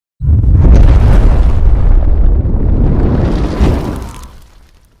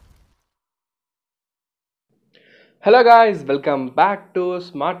Hello guys, welcome back to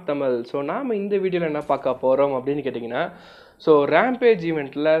Smart Tamil. So நாம இந்த வீடியோல என்ன பார்க்க போறோம் அப்படினு கேட்டிங்கனா Rampage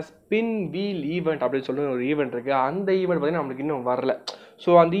eventல spin wheel event அப்படி சொல்ற ஒரு ஈவென்ட் இருக்கு. அந்த ஈவென்ட் பத்தி நமக்கு இன்னும் வரல.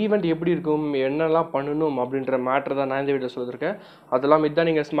 So அந்த ஈவென்ட் எப்படி இருக்கும், என்னெல்லாம் பண்ணனும் அப்படிங்கற மேட்டர் தான் நான் இந்த வீடியோல சொல்லிருக்கேன். அதெல்லாம் இதான்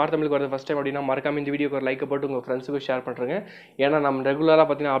நீங்க ஸ்மார்ட் தமிழுக்கு வரது ஃபர்ஸ்ட் டைம் அப்படினா மறக்காம இந்த வீடியோக்கு ஒரு லைக் போட்டு உங்க ஃப்ரெண்ட்ஸ்க்கு ஷேர் பண்றீங்க. ஏன்னா நம்ம ரெகுலரா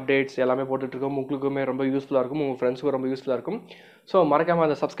பாத்தீங்கன்னா அப்டேட்ஸ் எல்லாமே போட்டுட்டு இருக்கோம். உங்களுக்குமே ரொம்ப யூஸ்ஃபுல்லா இருக்கும், உங்க ஃப்ரெண்ட்ஸ்க்கு ரொம்ப யூஸ்ஃபுல்லா இருக்கும். So மறக்காம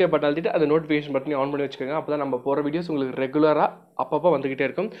அந்த சப்ஸ்கிரைப் பட்டன் அழுத்திட்டு அந்த நோட்டிஃபிகேஷன் பட்டனை ஆன் பண்ணி வச்சுக்கோங்க. அப்பதான் நம்ம போற வீடியோஸ் உங்களுக்கு ரெகுலரா அப்பப்போ வந்துகிட்டே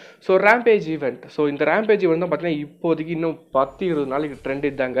இருக்கும். So Rampage event. So இந்த Rampage event தான் பாத்தீங்கன்னா இப்போதைக்கு இன்னும் 10-20 நாளைக்கு ட்ரெண்ட்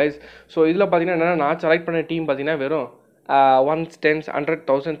இதான் गाइस. So இதுல பாத்தீங்கன்னா என்னன்னா நான் செலக்ட் பண்ண டீம் பாத்தீங்கன்னா வெறும் 1 10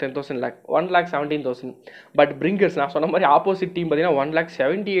 100,000 10,000 lakh 1,17,000. பட் பிரிங்கர்ஸ் நான் சொன்ன மாதிரி ஆப்போசிட் டீம் பாத்தீங்கன்னா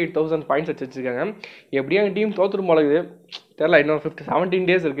 1,78,000 பாயிண்ட்ஸ் வச்சிருக்காங்க. எப்படியும் எங்க டீம் தோத்துரும் போல இருக்குது தெரியல. இன்னும் 17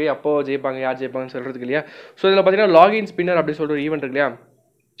 டேஸ் இருக்கு. அப்போ ஜெயிப்பாங்க யார் ஜெயிப்பாங்கன்னு சொல்றதுக்கு இல்லையா. ஸோ இதில் பார்த்தீங்கன்னா லாகின் ஸ்பின்னர் அப்படி சொல்ற ஒரு ஈவெண்ட் இருக்கு இல்லையா.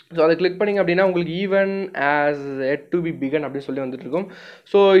 ஸோ அதை கிளிக் பண்ணிங்க அப்படின்னா உங்களுக்கு even as Ed to be begin அப்படின்னு சொல்லி வந்துட்டு இருக்கும்.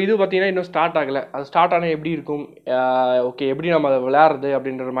 ஸோ இது பார்த்தீங்கன்னா இன்னும் ஸ்டார்ட் ஆகலை. அது ஸ்டார்ட் ஆனால் எப்படி இருக்கும், ஓகே எப்படி நம்ம அதை விளையாடுறது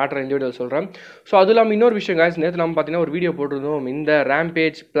அப்படின்ற மேட்டர் இந்த வீடியோ சொல்கிறேன். ஸோ அது இல்லாமல் இன்னொரு விஷயம் guys, நேற்று நம்ம பார்த்தீங்கன்னா ஒரு வீடியோ போட்டிருந்தோம் இந்த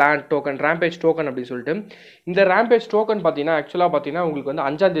rampage plan token rampage token அப்படின்னு சொல்லிட்டு. இந்த ரேம்பேஜ் டோக்கன் பார்த்தீங்கன்னா ஆக்சுவலாக பார்த்தீங்கன்னா உங்களுக்கு வந்து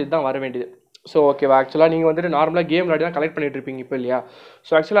 5ஆம் தேதி தான் வர வேண்டியது. ஸோ ஓகேவா, ஆக்சுவலாக நீங்கள் வந்துட்டு நார்மலாக கேம் விளையாடி தான் கலெக்ட் பண்ணிட்டு இருப்பீங்க இப்போ இல்லையா.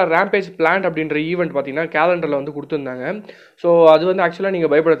 ஸோ ஆக்சுவலாக ரேம்பேஜ் பிளான் அப்படின்ற ஈவெண்ட் பார்த்தீங்கன்னா கேலண்டரில் வந்து கொடுத்துருந்தாங்க. ஸோ அது வந்து ஆக்சுவலாக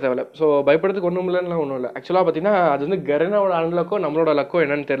நீங்கள் பயப்பட தேவையில்ல. ஸோ பயப்படுறதுக்கு ஒன்றும் இல்லைன்னா ஒன்றும் இல்லை. ஆக்சுவலாக பார்த்தீங்கன்னா அது வந்து கரனோட அன்லக்கோ நம்மளோட லக்கோ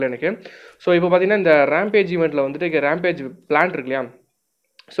என்னன்னு தெரியல எனக்கு. ஸோ இப்போ பார்த்தீங்கன்னா இந்த ரேம்பேஜ் ஈவெண்ட்டில் வந்துட்டு ரேம்பேஜ் பிளான் இருக்கு இல்லையா.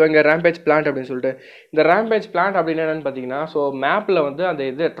 ஸோ இங்கே ரேம்பேஜ் பிளான்ட் அப்படின்னு சொல்லிட்டு இந்த ரேம்பேஜ் பிளான்ட் அப்படின்னு என்னென்னு பார்த்தீங்கன்னா ஸோ மேப்பில் வந்து அந்த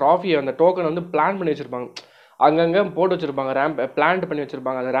இது ட்ராஃபியை அந்த டோக்கன் வந்து பிளான் பண்ணி வச்சுருப்பாங்க. அங்கங்கே போட்டு வச்சுருப்பாங்க, பிளான்ட் பண்ணி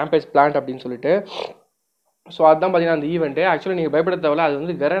வச்சுருப்பாங்க அந்த ரேம்பேஜ் பிளான்ட் அப்படின்னு சொல்லிட்டு. ஸோ அதுதான் பார்த்தீங்கன்னா அந்த ஈவெண்ட்டு. ஆக்சுவலாக நீங்கள் பயப்பட தேவையில்ல. அது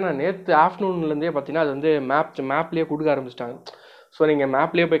வந்து கரனா நேற்று ஆஃப்டர்நூன்லேருந்தே பார்த்தீங்கன்னா அது வந்து மேப்லேயே கொடுக்க ஆரம்பிச்சிட்டாங்க. ஸோ நீங்கள்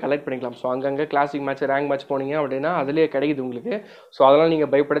மேப்லேயே போய் கலெக்ட் பண்ணிக்கலாம். ஸோ அங்கங்கே கிளாசிக் மேட்ச் ரேங்க் மேட்ச் போனீங்க அப்படின்னா அதிலே கிடைக்குது உங்களுக்கு. ஸோ அதெல்லாம்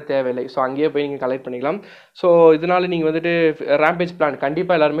நீங்கள் பயப்பட தேவையில்லை. ஸோ அங்கேயே போய் நீங்கள் கலெக்ட் பண்ணிக்கலாம். ஸோ இதனால நீங்கள் வந்துட்டு ரேம்பேஜ் பிளான்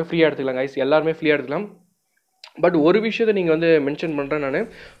கண்டிப்பாக எல்லாருமே ஃப்ரீயாக எடுத்துக்கலாம் கைஸ், எல்லாருமே ஃப்ரீயாக எடுத்துக்கலாம். பட் ஒரு விஷயத்தை நீங்கள் வந்து மென்ஷன் பண்ணுறேன்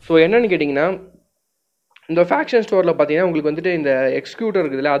நான். ஸோ என்னென்னு கேட்டிங்கன்னா இந்த ஃபேக்ஷன் ஸ்டோரில் பார்த்தீங்கன்னா உங்களுக்கு வந்துட்டு இந்த எக்ஸிக்யூட்டர்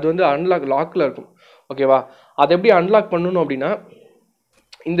இருக்குதுல்ல அது வந்து லாக்கில் இருக்கும். ஓகேவா, அதை எப்படி அன்லாக் பண்ணணும் அப்படின்னா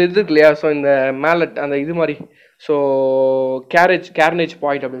இந்த இது இருக்கு இல்லையா. ஸோ இந்த மேலட் அந்த இது மாதிரி ஸோ கேர்னேஜ்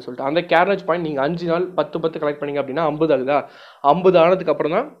பாயிண்ட் அப்படின்னு சொல்லிட்டு அந்த கேர்னேஜ் பாயிண்ட் நீங்கள் 5 நாள் 10 கலெக்ட் பண்ணிங்க அப்படின்னா 50 ஆகுதா. 50 ஆனதுக்கு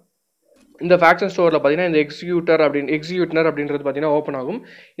அப்புறம் தான் இந்த ஃபேக்ஷன் ஸ்டோரில் பார்த்தீங்கன்னா இந்த எக்ஸிக்யூட்டர் அப்படின்றது பார்த்தீங்கன்னா ஓப்பன் ஆகும்.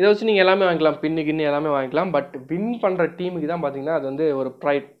 இதை வச்சு நீங்கள் எல்லாமே வாங்கிக்கலாம், பின்னு எல்லாமே வாங்கிக்கலாம். பட் வின் பண்ணுற டீமுக்கு தான் பார்த்தீங்கன்னா அது வந்து ஒரு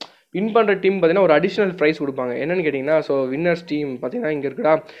வின் பண்ணுற டீம் பார்த்தீங்கன்னா ஒரு அடிஷனல் ப்ரைஸ் கொடுப்பாங்க. என்னென்னு கேட்டிங்கன்னா ஸோ வின்னர்ஸ் டீம் பார்த்தீங்கன்னா இங்கே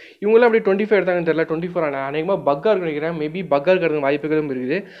இருக்குடா இவங்களாம் அப்படி 25 எடுத்தாங்கன்னு தெரியல. 24 அநேகமாக பக்காக இருக்கு நினைக்கிறேன். மேபி பக்காக இருக்கிறது வாய்ப்புகளும்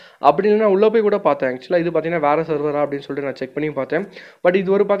இருக்குது. அப்படி நான் உள்ளே போய் கூட பார்த்தேன். ஆக்சுவலாக இது பார்த்தீங்கன்னா வேறு சர்வரா அப்படின்னு சொல்லிட்டு நான் செக் பண்ணி பார்த்தேன். பட்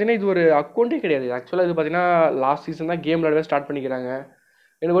இது ஒரு பார்த்தீங்கன்னா இது ஒரு அக்கௌண்ட்டே கிடையாது. ஆக்சுவலாக இது பார்த்தீங்கன்னா லாஸ்ட் சீசன் தான் கேம் விளையாடவே ஸ்டார்ட் பண்ணிக்கிறாங்க.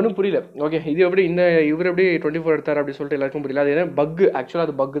 எனக்கு ஒன்றும் புரியல. ஓகே இது எப்படி இவர் எப்படி 24 எடுத்தார் அப்படி சொல்லிட்டு எல்லாருக்கும் புரியல. அது ஏன்னா பக்கு, ஆக்சுவலாக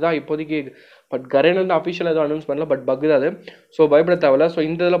அது பக்கு தான் இப்போதைக்கு. பட் கரேன் வந்து அஃபிஷியலாக எதுவும் அனௌன்ஸ் பண்ணல. பட் பக்கு தான் அது. ஸோ பயப்பட தேவையில்ல. ஸோ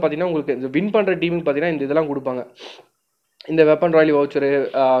இந்த இதில் பார்த்தீங்கன்னா உங்களுக்கு இந்த வின் பண்ணுற டீமுக்கு பார்த்தீங்கன்னா இந்த இதெல்லாம் கொடுப்பாங்க, இந்த வெப்பன் ராயல் வவுச்சரு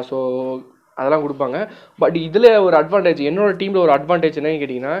ஸோ அதெல்லாம் கொடுப்பாங்க. பட் இதில் ஒரு அட்வான்டேஜ், என்னோட டீமில் ஒரு அட்வான்டேஜ் என்னன்னு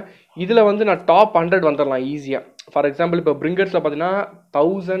கேட்டிங்கன்னா இதில் வந்து நான் டாப் 100 வந்துடலாம் ஈஸியாக. ஃபார் எக்ஸாம்பிள் இப்போ பிரிங்கர்ஸில் பார்த்தீங்கன்னா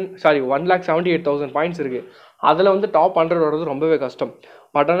 1,78,000 பாயிண்ட்ஸ் இருக்குது. அதில் வந்து டாப் 100 வர்றது ரொம்பவே கஷ்டம்.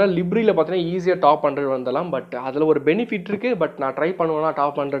 பட் ஆனால் லிப்ரியில் பார்த்தீங்கன்னா ஈஸியாக டாப் 100 வந்துடலாம். பட் அதில் ஒரு பெனிஃபிட் இருக்குது. பட் நான் ட்ரை பண்ணுவேன்னா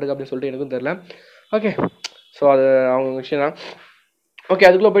டாப் 100 அப்படின்னு சொல்லிட்டு எனக்கும் தெரியல. ஓகே ஸோ அது அவங்க விஷயம் தான். ஓகே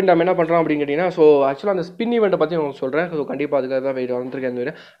அதுக்குள்ளே போய்ட்டு நம்ம என்ன பண்ணுறோம் அப்படின்னு கேட்டிங்கன்னா ஸோ ஆக்சுவலாக அந்த ஸ்பின் ஈவெண்ட்டை பற்றி உங்களுக்கு சொல்கிறேன். ஸோ கண்டிப்பாக அதுக்காக தான் வெயிட்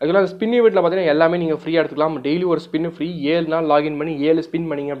வந்துருக்கேன். ஆக்சுவலாக அந்த ஸ்பின் ஈவெண்ட்டில் பார்த்தீங்கன்னா எல்லாமே நீங்கள் ஃப்ரீயாக எடுத்துக்கலாம். டெய்லி ஒரு ஸ்பின் ஃப்ரீ. 7 நாள் லாகின் பண்ணி 7 ஸ்பின்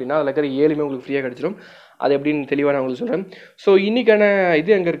பண்ணிங்க அப்படின்னா அதில் இருக்கிற 7மே உங்களுக்கு ஃப்ரீயாக கிடச்சிடும். அது எப்படின்னு தெளிவாக நான் உங்களுக்கு சொல்கிறேன். ஸோ இன்றைக்கான இது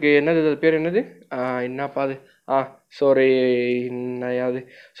எங்கே இருக்குது, என்னது அது பேர் என்னது என்னப்பா அது சாரி என்னையாது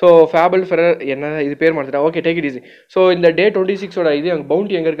ஸோ ஃபேபிள் ஃபெரர் என்ன இது பேர் மாற்றிட்டேன். Okay take it easy. So இந்த டே 26 இது அங்கே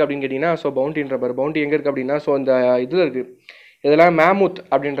பவுண்டி எங்கே இருக்குது அப்படின்னு கேட்டிங்கன்னா ஸோ பவுண்டி எங்கே இருக்குது அப்படின்னா ஸோ இந்த இதில் இருக்குது. இதெல்லாம் மேமுத்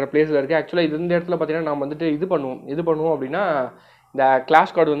அப்படின்ற பிளேஸில் இருக்குது. ஆக்சுவலாக இந்த இடத்துல பார்த்தீங்கன்னா நம்ம வந்துட்டு இது பண்ணுவோம் அப்படின்னா இந்த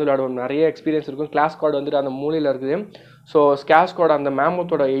கிளாஸ் கார்டு வந்து விளையாடுவோம். நிறைய எக்ஸ்பீரியன்ஸ் இருக்கும். கிளாஸ் கார்டு வந்துட்டு அந்த மூலையில் இருக்குது. ஸோ கிளாஸ் கார்டு அந்த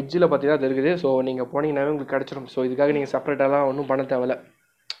மேமுத்தோட எட்ஜில் பார்த்தீங்கன்னா அது இருக்குது. ஸோ நீங்கள் போனீங்கன்னாவே உங்களுக்கு கிடச்சிடும். ஸோ இதுக்காக நீங்கள் செப்பரேட்டாலாம் ஒன்றும் பண்ண தேவையில்ல.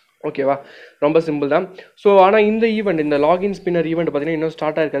 ஓகேவா, ரொம்ப சிம்பிள் தான். ஸோ ஆனால் இந்த ஈவெண்ட் இந்த லாகின் ஸ்பின்னர் ஈவெண்ட் பார்த்தீங்கன்னா இன்னும்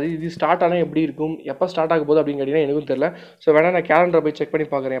ஸ்டார்ட் ஆகிருக்காது. இது ஸ்டார்ட் ஆனால் எப்படி இருக்கும், எப்போ ஸ்டார்ட் ஆக போகுது அப்படின்னு கேட்டிங்கன்னா எனக்கும் தெரியல. ஸோ வேணால் நான் கேலண்டரை போய் செக் பண்ணி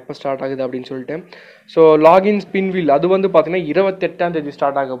பார்க்குறேன் எப்போ ஸ்டார்ட் ஆகுது அப்படின்னு சொல்லிட்டு. ஸோ லாகின் ஸ்பின் வீல் அது வந்து பார்த்தீங்கன்னா 28ஆம் தேதி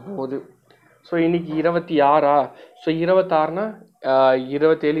ஸ்டார்ட் ஆக போகுது. ஸோ இன்றைக்கி 26 ஸோ 26னா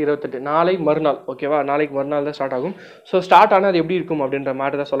 27 28 நாளை மறுநாள் ஓகேவா நாளைக்கு மறுநாள் தான் ஸ்டார்ட் ஆகும் ஸோ ஸ்டார்ட் ஆனால் அது எப்படி இருக்கும் அப்படின்ற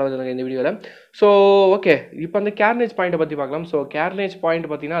மாதிரி தான் சொல்ல வந்தாங்க இந்த வீடியோவில் ஸோ ஓகே இப்போ அந்த கேர்னேஜ் பாயிண்ட்டை பற்றி பார்க்கலாம் ஸோ கேர்னேஜ் பாயிண்ட்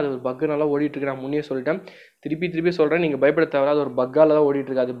பார்த்தீங்கன்னா அது ஒரு பக்கு நல்லா ஓடிட்டுருக்கு நான் முன்னே சொல்லிட்டேன் திருப்பி சொல்கிறேன் நீங்கள் பயப்பட தேவை அது ஒரு பக்கால் தான்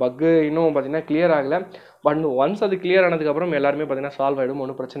ஓடிட்டுருக்கு அது பக்கு இன்னும் பார்த்தீங்கன்னா கிளியர் ஆகலை பட் ஒன்ஸ் அது கிளியர் ஆனதுக்கப்புறம் எல்லாருமே பார்த்தீங்கன்னா சால்வ் ஆகிடும்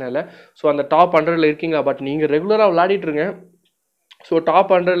ஒன்றும் பிரச்சனை இல்லை ஸோ அந்த டாப் 100ல் இருக்கீங்களா பட் நீங்கள் ரெகுலராக விளையாடிட்டுருங்க ஸோ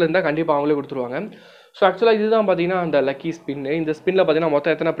டாப் 100ல் இருந்தால் கண்டிப்பாக அவங்களே கொடுத்துருவாங்க ஸோ ஆக்சுவலாக இதுதான் பார்த்தீங்கன்னா அந்த லக்கி ஸ்பின்னு இந்த ஸ்பின்னில் பார்த்தீங்கன்னா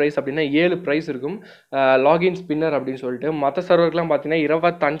மொத்தம் எத்தனை ப்ரைஸ் அப்படின்னா 7 ப்ரைஸ் இருக்கும் லாகின் ஸ்பின்னர் அப்படின்னு சொல்லிட்டு மற்ற சர்வருக்குலாம் பார்த்தீங்கன்னா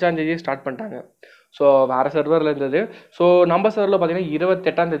 25ஆம் தேதியே ஸ்டார்ட் பண்ணிட்டாங்க ஸோ வேறு சர்வரில் இருந்தது ஸோ நம்ம சர்வரில் பார்த்தீங்கன்னா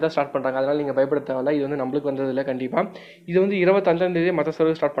 28ஆம் தேதி தான் ஸ்டார்ட் பண்ணுறாங்க அதனால் நீங்கள் பயப்பட தேவையில்ல இது வந்து நம்மளுக்கு வந்ததில்லை கண்டிப்பாக இது வந்து 25ஆம் தேதியே மற்ற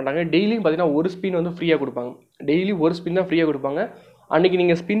சர்வர் ஸ்டார்ட் பண்ணுறாங்க டெய்லியும் பார்த்தீங்கன்னா ஒரு ஸ்பின் வந்து ஃப்ரீயாக கொடுப்பாங்க டெய்லி ஒரு ஸ்பின் தான் ஃப்ரீயாக கொடுப்பாங்க அன்றைக்கி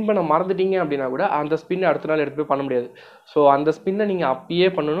நீங்கள் ஸ்பின் பண்ண மறந்துட்டீங்க அப்படின்னா கூட அந்த ஸ்பின்னை அடுத்த நாள் எடுத்து போய் பண்ண முடியாது ஸோ அந்த ஸ்பின்னை நீங்கள் அப்பயே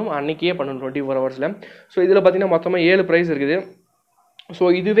பண்ணணும் அன்றைக்கியே பண்ணணும் 24 ஹவர்ஸில் ஸோ இதில் பார்த்தீங்கன்னா மொத்தமாக 7 ப்ரைஸ் இருக்குது ஸோ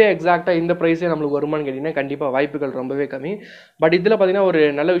இதுவே எக்ஸாக்டாக இந்த ப்ரைஸே நம்மளுக்கு வருமானு கேட்டிங்கன்னா கண்டிப்பாக வாய்ப்புகள் ரொம்பவே கம்மி பட் இதில் பார்த்தீங்கன்னா ஒரு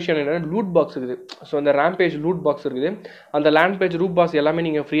நல்ல விஷயம் என்னென்னா லூட் பாக்ஸ் இருக்குது ஸோ அந்த ரேம்பேஜ் லூட் பாக்ஸ் இருக்குது அந்த லேம்பேஜ் ரூட் பாக்ஸ் எல்லாமே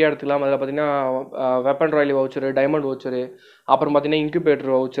நீங்கள் ஃப்ரீயாக எடுத்துக்கலாம் அதில் பார்த்தீங்கன்னா weapon Royal voucher diamond voucher அப்புறம் பார்த்தீங்கன்னா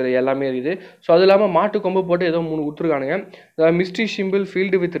இன்குபேட்டர் வவுச்சரு எல்லாமே இருக்குது ஸோ அது இல்லாமல் மாட்டு கொம்பு போட்டு ஏதோ 3 கொடுத்துருக்கானுங்க mystery simple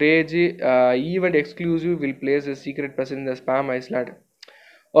field with rage event exclusive will place secret person இந்த ஸ்பேம் ஐஸ்லாண்ட்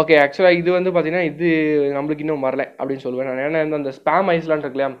ஓகே ஆக்சுவலாக இது வந்து பார்த்தீங்கன்னா இது நம்மளுக்கு இன்னும் வரல அப்படின்னு சொல்லுவேன் நான் ஏன்னா அந்த ஸ்பேம் ஐஸ்லாண்ட்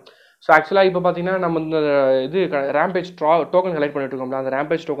இருக்கு இல்லையா ஸோ ஆக்சுவலாக இப்போ பார்த்தீங்கன்னா நம்ம இந்த இது ரேம்பேஜ் டோக்கன் கலெக்ட் பண்ணிட்டு இருக்கோம்ல அந்த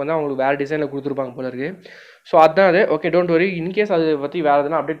ரேம்பேஜ் டோக்கன் தான் அவங்களுக்கு வேறு டிசைனில் கொடுத்துருப்பாங்க போல இருக்கு ஸோ அதுதான் அது ஓகே டோன்ட் வரி இன்கேஸ் அதை பற்றி வேறு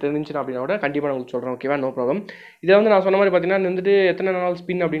எதனா அப்டேட் தெரிஞ்சுன்னா அப்படின்னா கூட கண்டிப்பாக நான் உங்களுக்கு சொல்கிறேன் ஓகேவா நோ ப்ராப்ளம் இதை வந்து நான் சொன்ன மாதிரி பார்த்தீங்கன்னா வந்துட்டு எத்தனை நாள்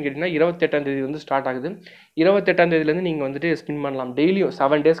ஸ்பின் அப்படின்னு கேட்டிங்கன்னா 28ஆம் தேதி வந்து ஸ்டார்ட் ஆகுது 28ஆம் தேதியிலேருந்து நீங்கள் வந்துட்டு ஸ்பின் பண்ணலாம் டெய்லியும்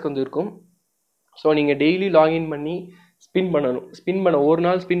 7 டேஸ்க்கு வந்து இருக்கும் ஸோ நீங்கள் டெய்லி லாகின் பண்ணி ஸ்பின் பண்ண ஒரு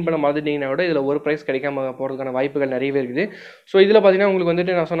நாள் ஸ்பின் பண்ண மாதிரிங்கன்னா கூட இதில் ஒரு ப்ரைஸ் கிடைக்காம போகிறதுக்கான வாய்ப்புகள் நிறையவே இருக்குது ஸோ இதில் பார்த்தீங்கன்னா உங்களுக்கு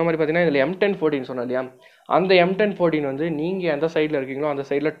வந்துட்டு நான் சொன்ன மாதிரி பார்த்தீங்கன்னா இதில் M1014 சொன்னேன் இல்லையா அந்த M1014 வந்து நீங்கள் எந்த சைடில் இருக்கீங்களோ அந்த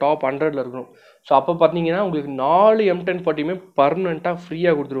சைடில் டாப் 100ல் இருக்கணும் ஸோ அப்போ பார்த்தீங்கன்னா உங்களுக்கு 4 M1014 பர்மனெண்ட்டாக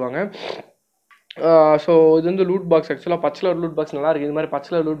ஃப்ரீயாக கொடுத்துருவாங்க ஸோ இது வந்து லூட் பாக்ஸ் ஆக்சுவலாக பச்சை லூட் பாக்ஸ் நல்லா இருக்குது இது மாதிரி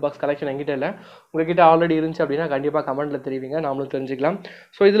பச்சை லூட் பாக்ஸ் கலெக்ஷன் என்கிட்ட இல்லை உங்கள்கிட்ட ஆல்ரெடி இருந்துச்சு அப்படின்னா கண்டிப்பாக கமெண்ட்டில் தெரிவிங்க நாமளும் தெரிஞ்சுக்கலாம்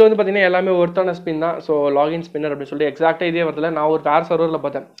ஸோ இதில் வந்து பார்த்தீங்கன்னா எல்லாமே ஒருத்தான ஸ்பின் தான் ஸோ லாகின் ஸ்பின்னர் அப்படின்னு சொல்லிட்டு எக்ஸாக்டாக இதே வரல நான் ஒரு வேறு சர்வரில்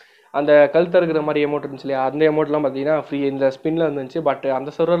பார்த்தேன் அந்த கழுத்து இருக்கிற மாதிரி அமௌண்ட் இருந்துச்சு இல்லையா அந்த அமௌண்ட்லாம் பார்த்தீங்கன்னா ஃப்ரீ இந்த ஸ்பின்னில் இருந்துச்சு பட் அந்த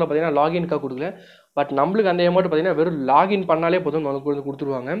சர்வரில் பார்த்தீங்கன்னா லாகின்காக கொடுக்கல பட் நம்மளுக்கு அந்த அமௌண்ட் பார்த்தீங்கன்னா வெறும் லாகின் பண்ணாலே போதும் நமக்கு வந்து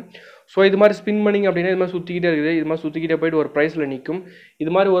கொடுத்துருவாங்க ஸோ இது மாதிரி ஸ்பின் பண்ணிங்க அப்படின்னா இது மாதிரி சுற்றிக்கிட்டே இருக்குது இது மாதிரி சுற்றிக்கிட்டே போயிட்டு ஒரு ப்ரைஸில் நிற்கும்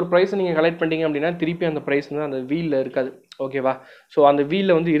இது மாதிரி ஒரு ப்ரைஸை நீங்கள் கலெக்ட் பண்ணிட்டீங்க அப்படின்னா திருப்பி அந்த ப்ரைஸ் வந்து அந்த வீலில் இருக்காது ஓகேவா ஸோ அந்த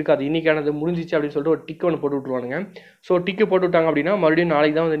வீலில் வந்து இருக்காது இன்றைக்கானது முடிஞ்சிச்சு அப்படின்னு சொல்லிட்டு ஒரு டிக் ஒன்று போட்டு விட்ருவானுங்க ஸோ டிக்கு போட்டு விட்டாங்க அப்படின்னா மறுபடியும்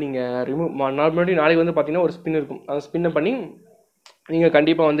நாளைக்கு தான் வந்து நீங்கள் மறுபடியும் நாளைக்கு வந்து பார்த்தீங்கன்னா ஒரு ஸ்பின் இருக்கும் அந்த ஸ்பின்னை பண்ணி நீங்கள்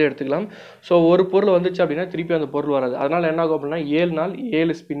கண்டிப்பாக வந்து எடுத்துக்கலாம் ஸோ ஒரு பொருள் வந்துச்சு அப்படின்னா திருப்பி அந்த பொருள் வராது அதனால் என்ன ஆகும் அப்படின்னா 7 நாள்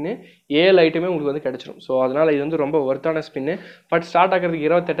 7 ஸ்பின்னு 7 ஐட்டமே உங்களுக்கு வந்து கிடச்சிடும் ஸோ அதனால் இது வந்து ரொம்ப ஒர்த்தான ஸ்பின்னு பட் ஸ்டார்ட் ஆகிறதுக்கு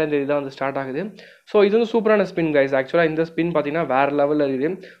 28ஆம் தேதி தான் வந்து ஸ்டார்ட் ஆகுது ஸோ இது வந்து சூப்பரான ஸ்பின் கைஸ் ஆக்சுவலாக இந்த ஸ்பின் பார்த்தீங்கன்னா வேறு லெவலில்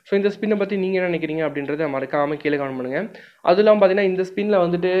இருக்குது ஸோ இந்த ஸ்பின்னை பற்றி நீங்கள் என்ன நினைக்கிறீங்க அப்படின்றத மறக்காமல் கீழே கமெண்ட் பண்ணுங்கள் அதுவும் இல்லாமல் பார்த்தீங்கன்னா இந்த ஸ்பின்னில்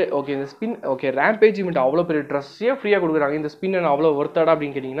வந்துட்டு ஓகே இந்த ஸ்பின் ஓகே ரேம்பேஜ் இவெண்ட் அவ்வளோ பெரிய ட்ரெஸ்ஸே ஃப்ரீயாக கொடுக்குறாங்க இந்த ஸ்பின் அவ்வளோ ஒர்த்தாடா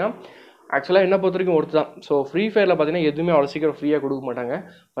அப்படின்னு கேட்டிங்கன்னா ஆக்சுவலாக என்ன பொறுத்த வரைக்கும் ஒர்த்து தான் ஸோ ஃப்ரீ ஃபயரில் பார்த்தீங்கன்னா எதுவுமே அவ்வளோ சீக்கிரம் ஃப்ரீயாக கொடுக்க மாட்டாங்க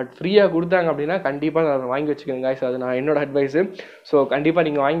பட் ஃப்ரீயாக கொடுத்தாங்க அப்படின்னா கண்டிப்பாக அதை வாங்கி வச்சுக்கோங்க காய்ஸ் அது நான் என்னோட அட்வைஸு ஸோ கண்டிப்பாக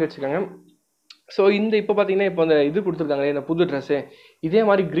நீங்கள் வாங்கி வச்சுக்கோங்க ஸோ இந்த இப்போ பார்த்தீங்கன்னா இப்போ அந்த இது கொடுத்துருக்காங்களே இந்த புது ட்ரெஸ்ஸு இதே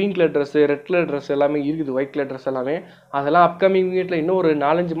மாதிரி green colour dress red colour dress எல்லாமே இருக்குது ஒயிட் கலர் ட்ரெஸ் எல்லாமே அதெல்லாம் அப்கமிங் வீட்டில் இன்னும் ஒரு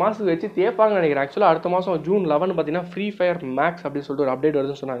 4-5 மாதத்துக்கு வச்சு தேப்பாங்கன்னு நினைக்கிறேன் ஆக்சுவலாக அடுத்த மாதம் ஜூன் 11 பார்த்தீங்கன்னா ஃப்ரீ ஃபயர் மேக்ஸ் அப்படின்னு சொல்லிட்டு ஒரு அப்டேட்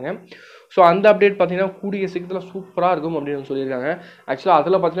வருதுன்னு சொன்னாங்க ஸோ அந்த அப்டேட் பார்த்தீங்கன்னா கூடிய சீக்கிரத்தில் சூப்பராக இருக்கும் அப்படின்னு சொல்லியிருக்காங்க ஆக்சுவலாக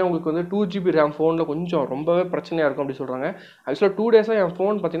அதில் பார்த்தீங்கன்னா உங்களுக்கு வந்து 2GB RAM ஃபோனில் கொஞ்சம் ரொம்பவே பிரச்சனையாக இருக்கும் அப்படின்னு சொல்கிறாங்க ஆக்சுவலாக 2 டேஸாக என்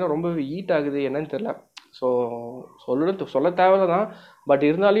ஃபோன் பார்த்தீங்கன்னா ரொம்பவே ஹீட் ஆகுது என்னன்னு தெரியல ஸோ சொல்ல தேவையில்ல தான் பட்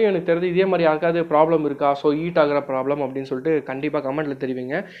இருந்தாலும் எனக்கு தெரிஞ்சு இதே மாதிரி யாருக்காவது ப்ராப்ளம் இருக்கா ஸோ ஹீட் ஆகிற ப்ராப்ளம் அப்படின்னு சொல்லிட்டு கண்டிப்பாக கமெண்ட்டில்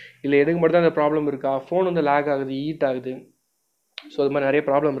தெரிவிங்க இல்லை எதுக்கு மட்டும் தான் அந்த ப்ராப்ளம் இருக்கா ஃபோன் வந்து லேக் ஆகுது ஹீட் ஆகுது ஸோ அது மாதிரி நிறைய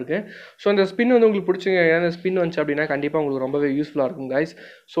ப்ராப்ளம் இருக்குது ஸோ இந்த ஸ்பின் வந்து உங்களுக்கு பிடிச்சிங்க ஏன்னா ஸ்பின் வந்துச்சு அப்படின்னா கண்டிப்பாக உங்களுக்கு ரொம்பவே யூஸ்ஃபுல்லாக இருக்கும் கைஸ்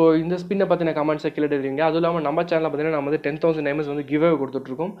ஸோ இந்த ஸ்பின்னை பற்றின கமெண்ட்ஸை கீழே தெரிவிங்க அதுவும் இல்லாமல் நம்ம சேனலில் பார்த்தீங்கன்னா நம்ம வந்து 10,000 MS வந்து கிவ் அவே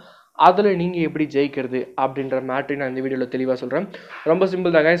கொடுத்துட்ருக்கோம் அதில் நீங்கள் எப்படி ஜெயிக்கிறது அப்படின்ற மேட்ரி நான் இந்த வீடியோவில் தெளிவாக சொல்கிறேன் ரொம்ப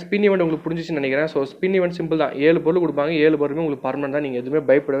சிம்பிள் தான் கைஸ் ஸ்பின் ஈவெண்ட் உங்களுக்கு புரிஞ்சிச்சுன்னு நினைக்கிறேன் ஸோ ஸ்பின் ஈவெண்ட் சிம்பிள் தான் 7 பொருள் கொடுப்பாங்க 7 பொருளுமே உங்களுக்கு பர்மனெண்ட் தான் நீங்கள் எதுவுமே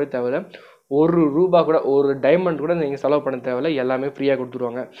பயப்படவே தேவையில்லை ₹1 கூட ஒரு டைமண்ட் கூட நீங்கள் செலவு பண்ண தேவையில்லை எல்லாமே ஃப்ரீயாக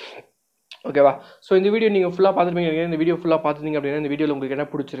கொடுத்துருவாங்க ஓகேவா? ஸோ இந்த வீடியோ நீங்கள் ஃபுல்லாக பார்த்துருப்பீங்க. இந்த வீடியோ ஃபுல்லாக பார்த்துருந்தீங்க அப்படின்னா இந்த வீடியோவில் உங்களுக்கு என்ன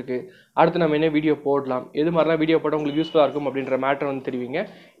பிடிச்சிருக்கு, அடுத்து நம்ம என்ன வீடியோ போடலாம், எது மாதிரிலாம் வீடியோ போட்டால் உங்களுக்கு யூஸ்ஃபுல்லாக இருக்கும் அப்படின்ற மேட்டர் வந்து தெரிவிங்க.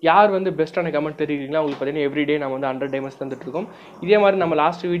 யார் வந்து பெஸ்ட்டான கமெண்ட் தெரிவிங்களா உங்களுக்கு பார்த்தீங்கன்னா எவ்ரிடே நம்ம வந்து 100 டைமண்ட்ஸ் தந்துட்டுருக்கோம். இதே மாதிரி நம்ம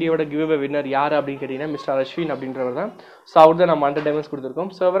லாஸ்ட் வீடியோட கிவ்அவே வின்னர் யார் அப்படின்னு கேட்டிங்கன்னா மிஸ்டர் அஸ்வின் அப்படின்றவர் தான். ஸோ அவர் தான் நம்ம 100 டைமண்ட்ஸ்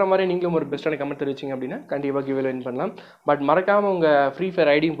கொடுத்துருக்கோம். ஸோ அவரை மாதிரி நீங்களும் ஒரு பெஸ்ட்டான கமெண்ட் தெரிவிச்சிங்க அப்படின்னா கண்டிப்பாக கிவ்அவே வின் பண்ணலாம். பட் மறக்காமல் உங்கள் ஃப்ரீ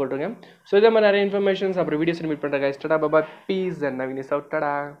ஃபயர் ஐடியும் போட்டுருங்க. ஸோ இதே மாதிரி நிறைய இன்ஃபர்மேஷன்ஸ் அப்புறம் வீடியோஸ் மீட் பண்ணுற கைஸ். டடா Baba peace and Naveen is out.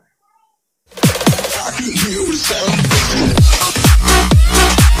 டடா. I can hear the sound.